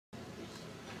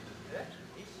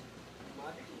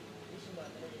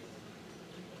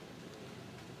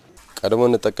ቀድሞ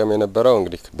እንጠቀም የነበረው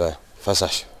እንግዲህ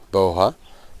በፈሳሽ በውሃ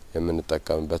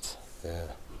የምንጠቀምበት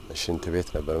ሽንት ቤት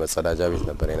ነበር መጸዳጃ ቤት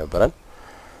ነበር የነበረን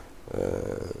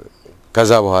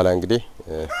ከዛ በኋላ እንግዲህ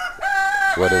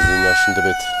ወደዚህኛው ሽንት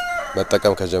ቤት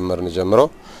መጠቀም ከጀመርን ጀምሮ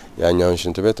ያኛውን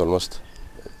ሽንት ቤት ኦልሞስት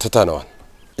ትተነዋል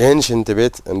ይሄን ሽንት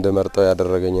ቤት እንደመርጠው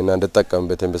ያደረገኝና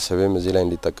እንድጠቀምበት ቤተሰቤም እዚህ ላይ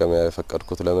እንዲጠቀም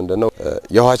ያፈቀድኩት ለምንድነው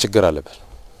የውሃ ችግር አለብን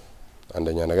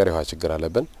አንደኛ ነገር የውሃ ችግር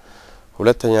አለብን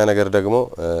ሁለተኛ ነገር ደግሞ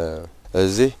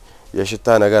እዚህ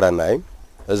የሽታ ነገር አናይም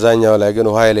እዛኛው ላይ ግን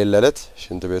ውሃ የሌለለት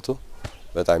ሽንት ቤቱ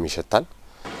በጣም ይሸታል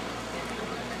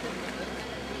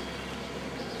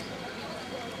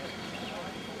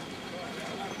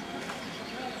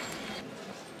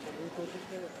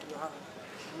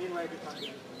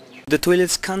The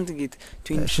toilets can't get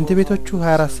ሽንት ቤቶቹ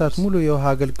 24 ሰዓት ሙሉ የውሃ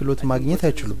አገልግሎት ማግኘት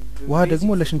አይችሉም ውሃ ደግሞ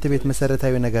ለሽንት ቤት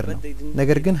መሰረታዊ ነገር ነው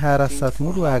ነገር ግን 24 ሰዓት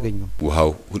ሙሉ አያገኙም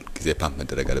ውሃው ሁሉ ጊዜ ፓምፕ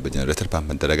መደረግ አለበት ጀነሬተር ፓምፕ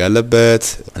መደረግ አለበት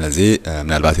ስለዚህ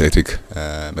ምናልባት ኤሌክትሪክ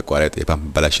መቋረጥ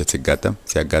የፓምፕ ባላሸት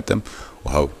ሲያጋጥም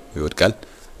ውሃው ይወድቃል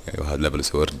ውሃው ለብል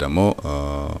ሲወርድ ደግሞ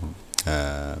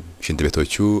ሽንት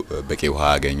ቤቶቹ በቂ ውሃ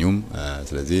አገኙም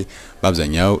ስለዚህ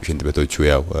በአብዛኛው ሽንት ቤቶቹ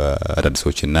ያው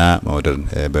አዳዲሶችና ሞደርን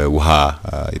በውሃ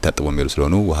ይታጠቡ የሚሉ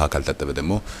ስለሆኑ ውሃ ካልታጠበ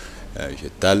ደግሞ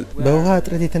ይሽታል በውሃ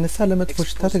እጥረት የተነሳ ለመጥፎ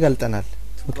ሽታ ተጋልጠናል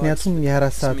ምክንያቱም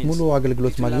የ24 ሰዓት ሙሉ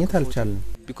አገልግሎት ማግኘት አልቻልንም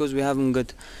because we haven't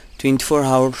got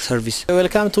 24-hour service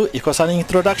welcome to Ecological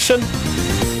Introduction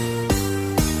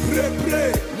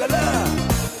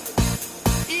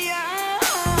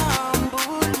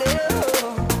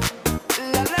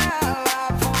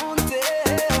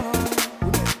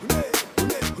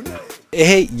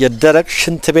ይሄ የደረቅ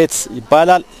ሽንት ቤት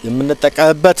ይባላል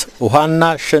የምንጠቀምበት ውሃና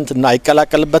ሽንትና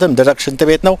አይቀላቀልበትም ደረቅ ሽንት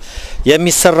ቤት ነው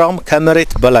የሚሰራውም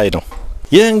ከመሬት በላይ ነው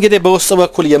ይህ እንግዲህ በውስጥ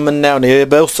በኩል የምናየው ነው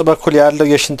በውስጥ በኩል ያለው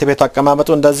የሽንት ቤት አቀማመጡ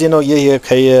እንደዚህ ነው ይህ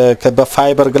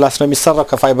በፋይበር ግላስ ነው የሚሰራው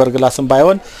ከፋይበር ግላስም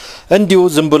ባይሆን እንዲሁ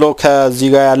ዝም ብሎ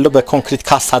ከዚህ ጋር ያለው በኮንክሪት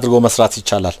ካስት አድርጎ መስራት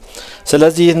ይቻላል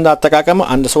ስለዚህ ይህን አጠቃቀም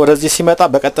አንድ ሰው ወደዚህ ሲመጣ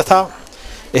በቀጥታ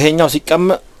ይሄኛው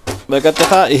ሲቀመጥ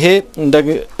በቀጥታ ይሄ እንደ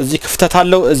እዚህ ክፍተት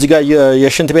አለው እዚህ ጋር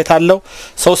የሽንት ቤት አለው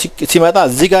ሰው ሲመጣ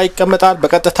እዚህ ጋር ይቀመጣል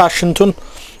በቀጥታ ሽንቱን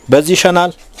በዚህ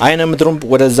ሸናል አይነ ምድሩን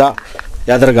ወደዛ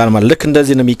ያደርጋል ማለት ልክ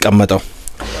እንደዚህ ነው የሚቀመጠው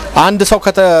አንድ ሰው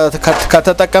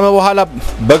ከተጠቀመ በኋላ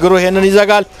በግሩ ይሄንን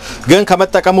ይዘጋል ግን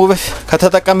ከመጠቀሙ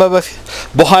ከተጠቀመ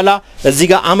በኋላ እዚህ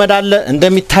ጋር አመድ አለ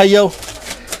እንደሚታየው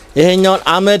ይሄኛውን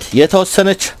አመድ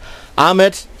የተወሰነች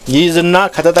አመድ ይይዝና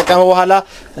ከተጠቀመ በኋላ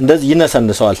እንደዚህ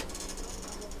ይነሰንሰዋል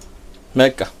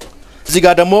መቃ እዚህ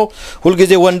ጋር ደግሞ ሁሉ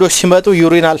ጊዜ ወንዶች ሲመጡ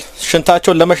ዩሪናል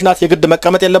ሽንታቸውን ለመሽናት የግድ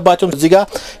መቀመጥ የለባቸውም እዚህ ጋር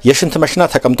የሽንት መሽና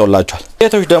ተቀምጦላቸዋል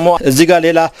ሴቶች ደግሞ እዚህ ጋር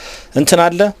ሌላ እንትን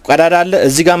አለ ቀዳዳ አለ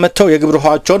እዚህ ጋር መተው የግብር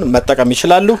ውሃቸውን መጠቀም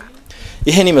ይችላሉ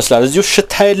ይሄን ይመስላል እዚሁ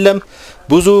ሽታ የለም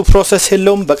ብዙ ፕሮሰስ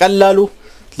የለውም በቀላሉ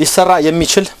ሊሰራ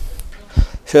የሚችል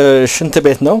ሽንት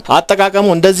ቤት ነው አጠቃቀሙ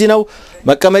እንደዚህ ነው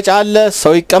መቀመጫ አለ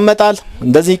ሰው ይቀመጣል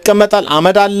እንደዚህ ይቀመጣል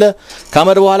አመድ አለ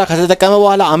ከአመድ በኋላ ከተጠቀመ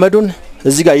በኋላ አመዱን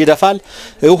እዚህ ጋር ይደፋል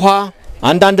ውሃ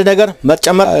አንዳንድ ነገር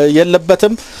መጨመር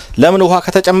የለበትም ለምን ውሃ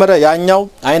ከተጨመረ ያኛው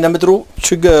አይነ ምድሩ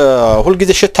ሁሉ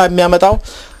ጊዜ ሽታ የሚያመጣው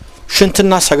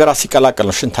ሽንትና ሰገራ ሲቀላቀል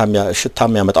ነው ሽታ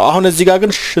የሚያመጣው አሁን እዚህ ጋር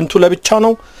ግን ሽንቱ ለብቻ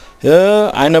ነው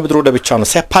አይነ ምድሩ ለብቻ ነው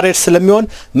ሴፓሬት ስለሚሆን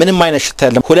ምንም አይነት ሽታ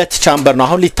የለም ሁለት ቻምበር ነው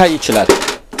አሁን ሊታይ ይችላል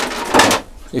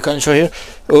you can show here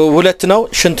ሁለት ነው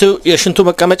የሽንቱ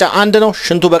መቀመጫ አንድ ነው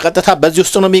ሽንቱ በቀጥታ በዚህ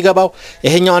ውስጥ ነው የሚገባው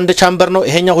ይሄኛው አንድ ቻምበር ነው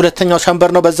ይሄኛው ሁለተኛው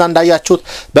ቻምበር ነው በዛ እንዳያችሁት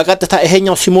በቀጥታ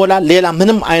ይሄኛው ሲሞላ ሌላ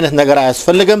ምንም አይነት ነገር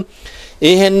አያስፈልግም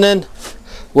ይሄንን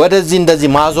ወደዚህ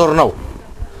እንደዚህ ማዞር ነው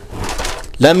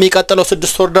ለሚቀጥለው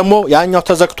 6 ወር ደግሞ ያኛው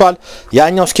ተዘግቷል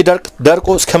ያኛው ደርቆ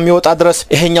እስከሚወጣ ድረስ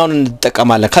ይሄኛውን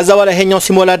እንጠቀማለን ከዛ በኋላ ይሄኛው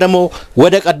ሲሞላ ደግሞ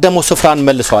ወደ ቀደመው ስፍራን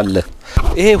መልሰዋለን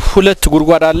ይሄ ሁለት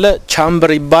ጉድጓድ አለ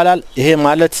ቻምበር ይባላል ይሄ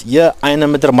ማለት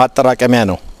የአይነ ምድር ማጠራቀሚያ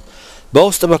ነው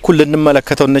በውስጥ በኩል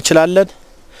ልንመለከተው እንችላለን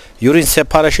ዩሪን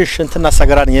ሴፓሬሽን ሽንትና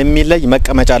ሰገራን የሚለይ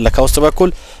መቀመጫ አለ ከውስጥ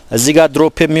በኩል እዚህ ጋር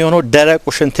ድሮፕ የሚሆነው ደረቁ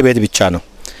ሽንት ቤት ብቻ ነው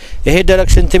ይሄ ደረቅ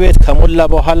ሽንት ቤት ከሞላ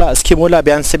በኋላ እስኪሞላ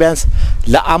ቢያንስ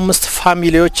ለ5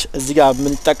 ፋሚሊዎች እዚህ ጋር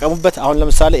ምን ተጠቀሙበት አሁን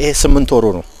ለምሳሌ ይሄ 8 ወሩ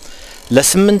ነው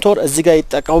ለ8 ወር እዚህ ጋር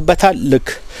ይተጠቀሙበታል ልክ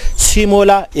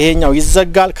ሲሞላ ይሄኛው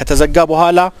ይዘጋል ከተዘጋ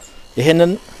በኋላ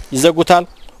ይሄንን ይዘጉታል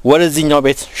ወደዚህኛው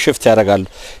ቤት ሽፍት ያደርጋሉ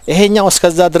ይሄኛው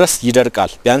እስከዛ ድረስ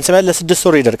ይደርቃል ቢያንስ ለ6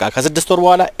 ወር ይደርቃል ከ6 ወር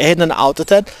በኋላ ይሄንን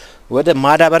አውጥተን ወደ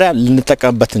ማዳበሪያ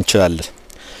ልንጠቀምበት እንችላለን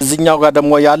እዚህኛው ጋር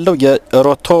ደግሞ ያለው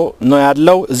የሮቶ ነው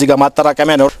ያለው እዚህ ጋር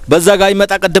ማጠራቀሚያ ነው በዛ ጋር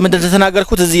ይመጣ ቀደም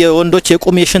እንደተናገርኩት እዚህ የወንዶች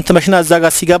የቁም የሽንት መሽና እዛ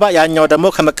ጋር ሲገባ ያኛው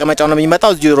ደግሞ ከመቀመጫው ነው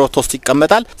የሚመጣው እዚህ ሮቶ ውስጥ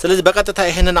ይቀመጣል ስለዚህ በቀጥታ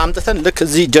ይሄንን አምጥተን ልክ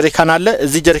እዚህ ጀሪካን አለ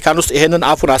እዚህ ጀሪካን ውስጥ ይሄንን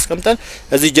አፉን አስቀምጠን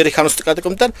እዚህ ጀሪካን ውስጥ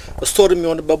ቀጥቅምጠን ስቶር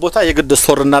የሚሆንበት ቦታ የግድ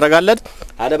ስቶር እናደርጋለን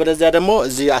አለበለዚያ ደግሞ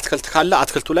እዚህ አትክልት ካለ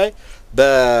አትክልቱ ላይ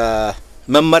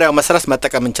በመመሪያው መሰረት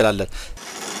መጠቀም እንችላለን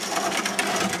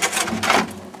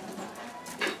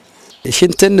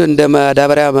ሽንትን እንደ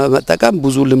ማዳበሪያ መጠቀም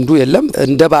ብዙ ልምዱ የለም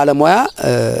እንደ ባለሙያ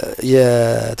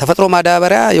የተፈጥሮ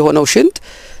ማዳበሪያ የሆነው ሽንት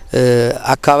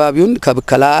አካባቢውን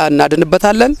ከብከላ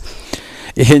እናድንበታለን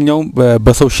ይሄኛው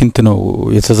በሰው ሽንት ነው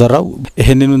የተዘራው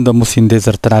ይሄንኑን ደግሞ ሲንዴ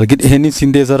ዘርተናል ግን ይሄንን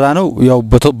ሲንዴ ዘራ ነው ያው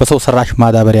በሰው ሰራሽ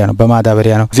ማዳበሪያ ነው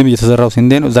በማዳበሪያ ነው እዚህም የተዘራው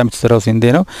ሲንዴ ነው እዛም የተዘራው ሲንዴ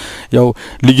ነው ያው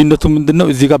ልዩነቱ ምንድነው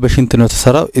እዚህ ጋር በሽንት ነው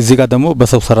የተሰራው እዚህ ጋር ደግሞ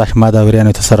በሰው ሰራሽ ማዳበሪያ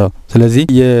ነው የተሰራው ስለዚህ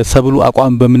የሰብሉ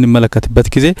አቋም በምንመለከትበት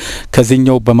ጊዜ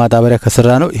ከዚህኛው በማዳበሪያ ከሰራ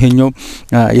ነው ይሄኛው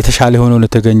የተሻለ ሆኖ ነው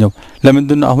የተገኘው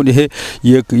ለምንድነው አሁን ይሄ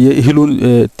የእህሉን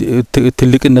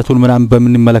ትልቅነቱን ምናምን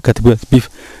በምንመለከትበት ቢፍ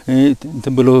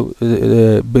እንትን ብሎ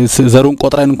ዘሩን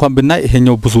ቆጥረን እንኳን ብናይ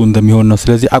ይሄኛው ብዙ እንደሚሆን ነው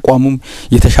ስለዚህ አቋሙም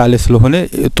የተሻለ ስለሆነ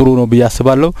ጥሩ ነው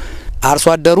በያስባለሁ አርሶ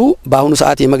አደሩ በአሁኑ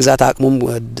ሰዓት የመግዛት አቅሙም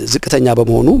ዝቅተኛ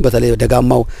በመሆኑ በተለይ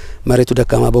ደጋማው መሬቱ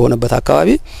ደካማ በሆነበት አካባቢ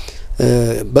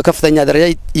በከፍተኛ ደረጃ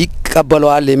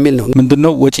ይቀበለዋል የሚል ነው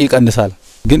ምንድነው ወጪ ይቀንሳል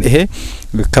ግን ይሄ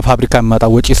ከፋብሪካ ማጣ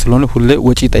ወጪ ስለሆነ ሁሌ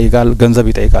ወጪ ይጠይቃል ገንዘብ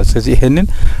ይጠይቃል ስለዚህ ይሄንን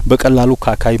በቀላሉ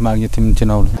ካካይ ማግኘት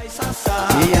የምንችለው ነው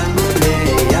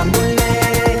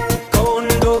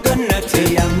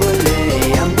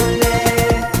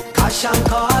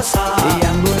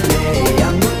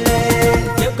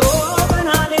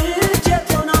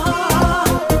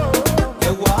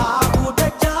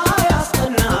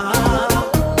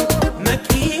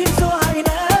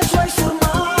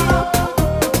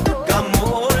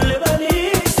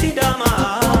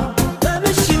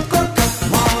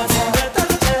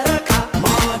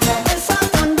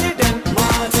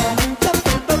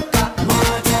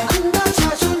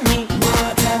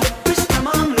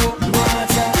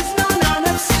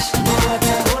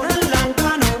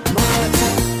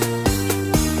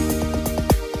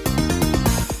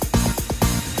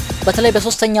በተለይ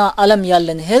በሶስተኛ ዓለም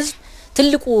ያለን ህዝብ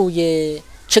ትልቁ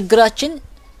የችግራችን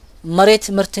መሬት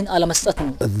ምርትን አለመስጠት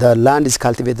ነው the land is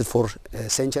cultivated for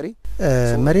century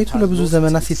መሬቱ ለብዙ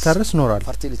ዘመናት ሲታረስ ኖሯል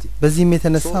በዚህም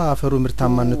የተነሳ አፈሩ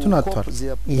ምርታማነቱን አጥቷል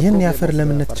ይህን ያፈር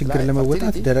ለምነት ችግር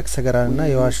ለመወጣት ደረቅ ሰገራንና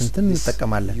የዋሽንትን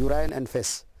እንጠቀማለን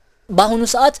በአሁኑ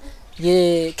ሰዓት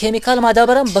የኬሚካል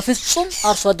ማዳበሪያም በፍጹም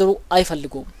አርሶ አደሩ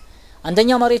አይፈልጉም አንደኛ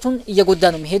መሬቱን እየጎዳ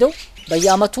ነው የሚሄደው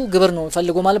በየአመቱ ግብር ነው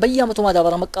የሚፈልገው ማለት በየአመቱ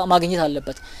ማዳበሪያ ማግኘት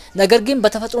አለበት ነገር ግን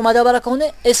በተፈጥሮ ማዳበሪያ ከሆነ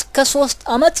እስከ 3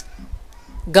 አመት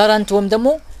ጋራንቲ ወም ደግሞ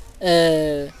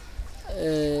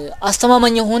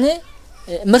አስተማማኝ ሆነ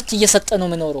ምርት እየሰጠ ነው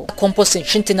የሚኖረው ኮምፖስቲንግ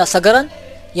ሽንትና ሰገራን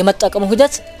የመጠቀሙ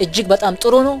ሂደት እጅግ በጣም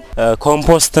ጥሩ ነው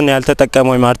ኮምፖስትን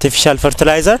ያልተጠቀመው አርቲፊሻል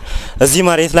ፈርቲላይዘር እዚህ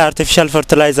መሬት ላይ አርቲፊሻል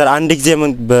ፈርቲላይዘር አንድ ጊዜ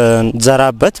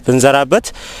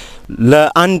ብንዘራበት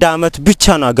ለአንድ አመት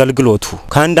ብቻ ነው አገልግሎቱ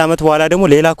ከአንድ አመት በኋላ ደግሞ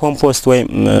ሌላ ኮምፖስት ወይ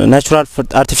ናቹራል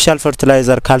አርቲፊሻል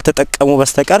ፈርቲላይዘር ካልተጠቀሙ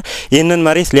በስተቀር ይህንን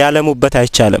መሬት ሊያለሙበት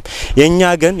አይቻልም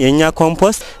የኛ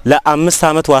ኮምፖስት ለ5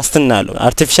 አመት ዋስትና አለው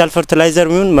አርቲፊሻል ፈርቲላይዘር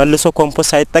ምን መልሶ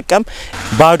ኮምፖስት ሳይጠቀም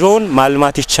ባዶውን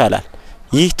ማልማት ይቻላል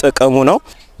ይህ ጥቅሙ ነው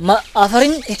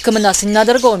አፈርን ህክምና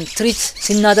ሲናደርገው ትሪት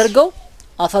ሲናደርገው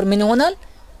አፈር ምን ይሆናል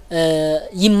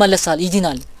ይመለሳል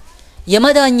ይድናል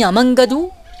የመዳኛ መንገዱ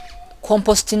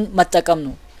ኮምፖስቲንግ መጠቀም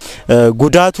ነው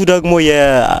ጉዳቱ ደግሞ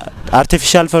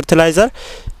የአርቲፊሻል ፈርቲላይዘር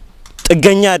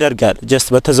ጥገኛ ያደርጋል ጀስት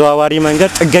በተዘዋዋሪ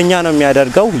መንገድ ጥገኛ ነው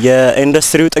የሚያደርገው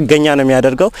የኢንዱስትሪው ጥገኛ ነው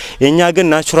የሚያደርገው የኛ ግን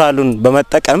ናቹራሉን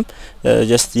በመጠቀም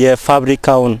ጀስት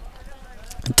የፋብሪካውን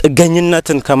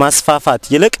ጥገኝነትን ከማስፋፋት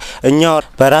ይልቅ እኛ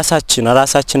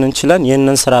በራሳችን እንችላለን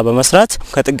ይህንን ስራ በመስራት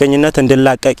ከጥገኝነት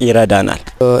እንድላቀቅ ይረዳናል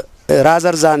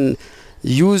rather than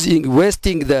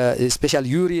wasting the special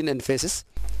urine and faeces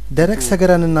ደረቅ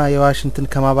ሰገራንና የዋሽንትን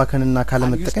ከማባከንና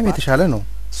ካለመጠቀም የተሻለ ነው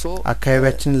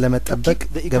አካባቢያችንን ለመጠበቅ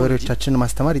ገበሬዎቻችንን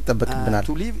ማስተማር ይጠበቅብናል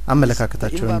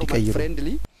አመለካከታቸውን እንዲቀይሩ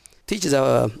teach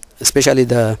especially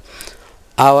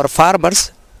our farmers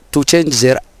to change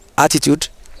their attitude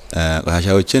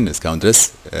ቆሻሻዎችን እስካሁን ድረስ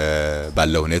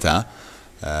ባለው ሁኔታ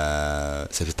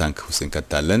ሰፊ ታንክ ውስጥ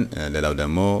እንከታለን ሌላው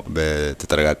ደግሞ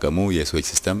በተጠረቃቀሙ የስዊች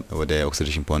ሲስተም ወደ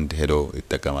ኦክሲዴሽን ፖንድ ሄዶ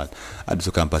ይጠቀማል አዲሱ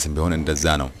ካምፓስም ቢሆን እንደዛ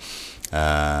ነው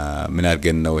ምን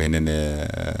አድርገን ነው ይሄንን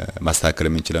ማስተካከል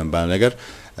የምንችለው ባለ ነገር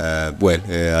well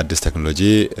አዲስ ቴክኖሎጂ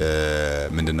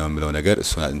ምንድነው የሚለው ነገር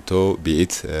እሱ አንቶ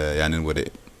ቢኢት ያንን ወደ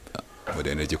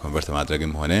ኤነርጂ ኮንቨርት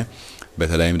ማድረግም ሆነ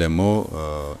በተለይም ደግሞ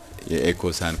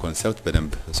የኤኮሳን ኮንሰፕት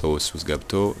በደንብ ሰዎች ውስጥ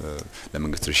ገብቶ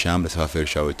ለመንግስት እርሻም ለሰፋፊ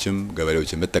እርሻዎችም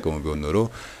ገበሬዎችም መጠቀሙ ቢሆን ኖሮ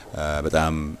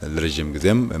በጣም ለረጅም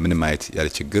ጊዜም ምንም አይነት ያለ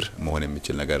ችግር መሆን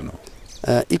የሚችል ነገር ነው።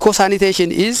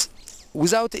 ኢኮሳኒቴሽን ኢዝ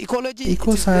without ecology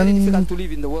ኢኮሳን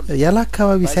ያለ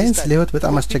አካባቢ ሳይንስ ለህይወት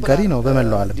በጣም አስቸጋሪ ነው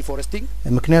በመላው ዓለም።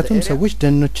 ምክንያቱም ሰዎች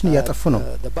ደኖችን እያጠፉ ነው፣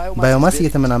 ባዮማስ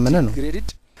እየተመናመነ ነው።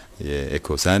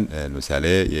 የኤኮሳን ለምሳሌ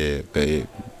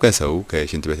ከሰው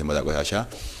ከሽንት ቤት የመጣ ቆሻሻ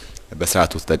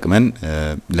በስርዓቱ ተጠቅመን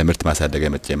ለምርት ማሳደግ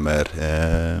መጨመር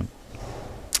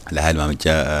ለኃይል ማመንጫ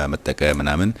መጠቀም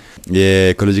ምናምን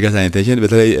የኢኮሎጂካል ሳኒቴሽን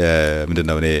በተለይ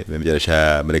ምንድነው እኔ በመጨረሻ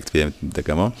መልእክት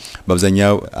የምጠቀመው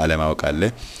በአብዛኛው አለማወቅ አለ።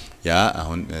 ያ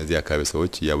አሁን እዚህ አካባቢ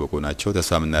ሰዎች እያወቁ ናቸው።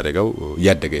 ተስፋ የምናደርገው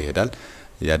እያደገ ይሄዳል።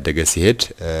 እያደገ ሲሄድ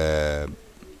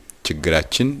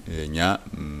ችግራችን እኛ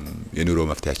የኑሮ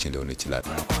መፍትሄያችን ሊሆን ይችላል።